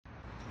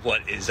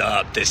What is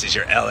up? This is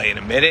your LA in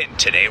a minute, and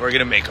today we're going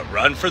to make a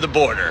run for the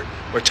border.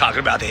 We're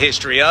talking about the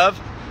history of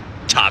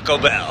Taco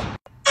Bell.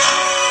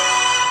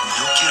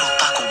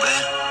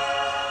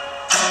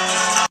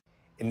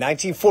 In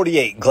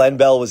 1948, Glen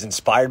Bell was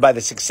inspired by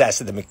the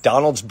success of the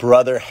McDonald's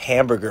brother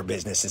hamburger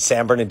business in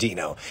San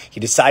Bernardino. He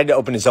decided to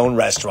open his own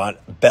restaurant,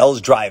 Bell's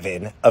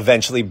Drive-In,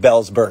 eventually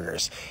Bell's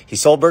Burgers. He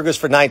sold burgers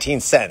for 19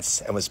 cents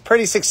and was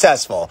pretty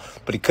successful,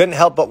 but he couldn't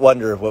help but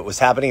wonder what was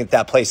happening at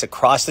that place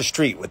across the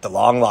street with the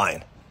long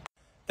line.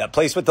 That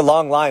place with the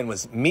long line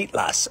was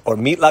Meatlas, or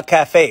Meatla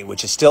Cafe,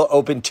 which is still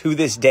open to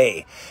this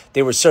day.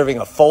 They were serving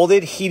a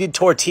folded, heated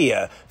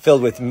tortilla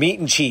filled with meat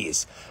and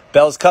cheese.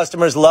 Bell's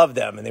customers loved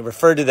them, and they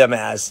referred to them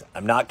as,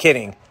 I'm not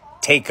kidding,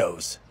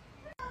 tacos.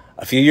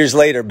 A few years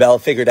later, Bell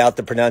figured out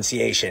the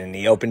pronunciation, and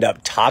he opened up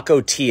Taco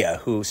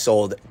Tia, who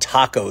sold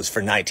tacos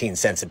for 19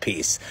 cents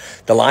apiece.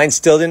 The line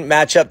still didn't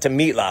match up to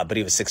Meatla, but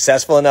he was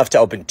successful enough to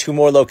open 2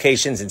 more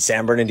locations in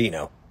San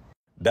Bernardino.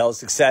 Bell's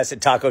success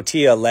at Taco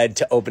Tia led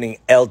to opening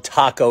El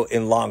Taco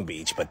in Long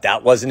Beach, but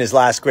that wasn't his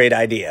last great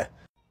idea.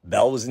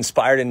 Bell was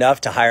inspired enough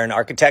to hire an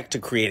architect to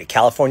create a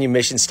California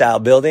Mission-style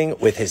building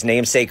with his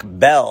namesake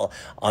Bell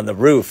on the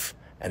roof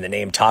and the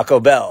name Taco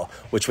Bell,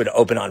 which would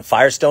open on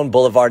Firestone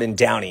Boulevard in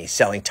Downey,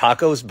 selling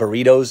tacos,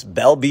 burritos,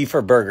 Bell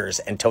beefer burgers,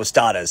 and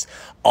tostadas,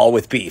 all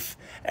with beef.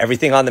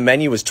 Everything on the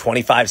menu was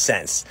 25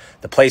 cents.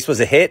 The place was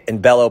a hit,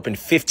 and Bell opened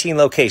 15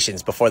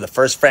 locations before the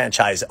first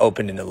franchise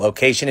opened in a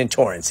location in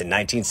Torrance in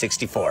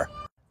 1964.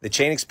 The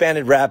chain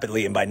expanded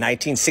rapidly, and by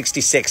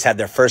 1966 had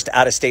their first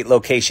out-of-state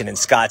location in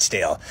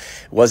Scottsdale.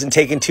 It wasn't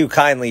taken too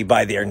kindly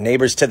by their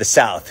neighbors to the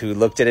south, who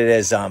looked at it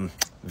as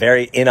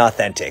very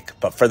inauthentic.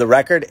 But for the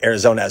record,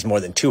 Arizona has more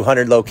than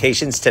 200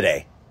 locations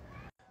today.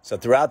 So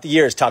throughout the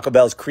years, Taco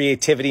Bell's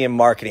creativity and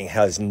marketing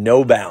has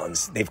no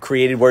bounds. They've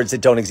created words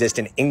that don't exist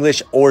in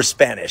English or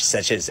Spanish,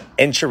 such as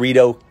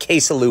enchilito,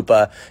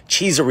 quesalupa,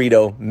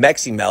 cheeserito,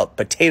 Mexi-melt,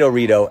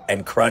 potato-rito,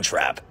 and crunch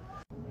wrap.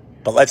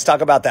 But let's talk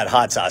about that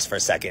hot sauce for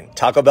a second.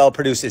 Taco Bell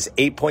produces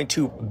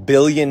 8.2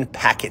 billion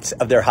packets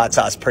of their hot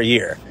sauce per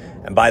year.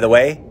 And by the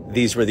way,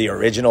 these were the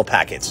original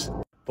packets.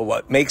 But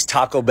what makes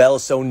Taco Bell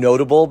so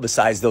notable,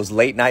 besides those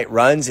late night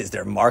runs, is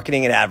their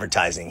marketing and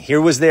advertising. Here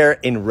was their,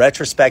 in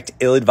retrospect,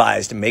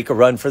 ill-advised Make a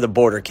Run for the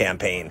Border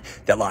campaign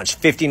that launched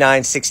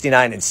 59,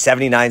 69, and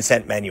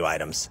 79-cent menu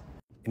items.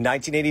 In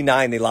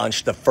 1989, they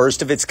launched the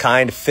first of its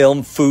kind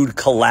film food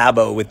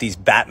collabo with these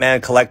Batman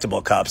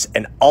collectible cups,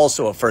 and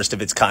also a first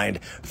of its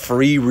kind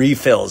free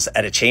refills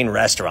at a chain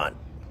restaurant.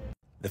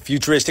 The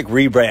futuristic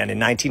rebrand in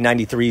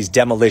 1993's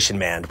Demolition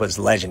Man was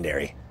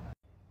legendary.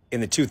 In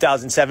the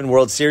 2007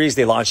 World Series,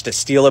 they launched a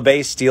Steal a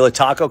Base, Steal a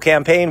Taco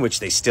campaign, which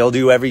they still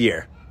do every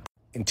year.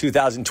 In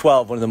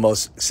 2012, one of the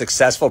most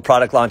successful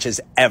product launches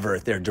ever,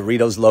 their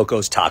Doritos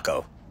Locos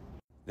Taco.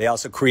 They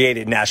also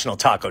created National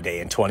Taco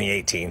Day in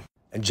 2018.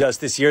 And just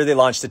this year, they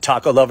launched the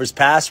Taco Lovers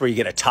Pass, where you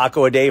get a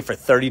taco a day for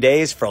 30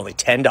 days for only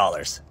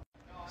 $10.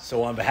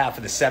 So on behalf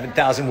of the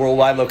 7,000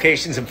 worldwide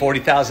locations and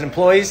 40,000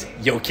 employees,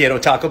 yo quiero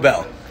Taco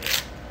Bell.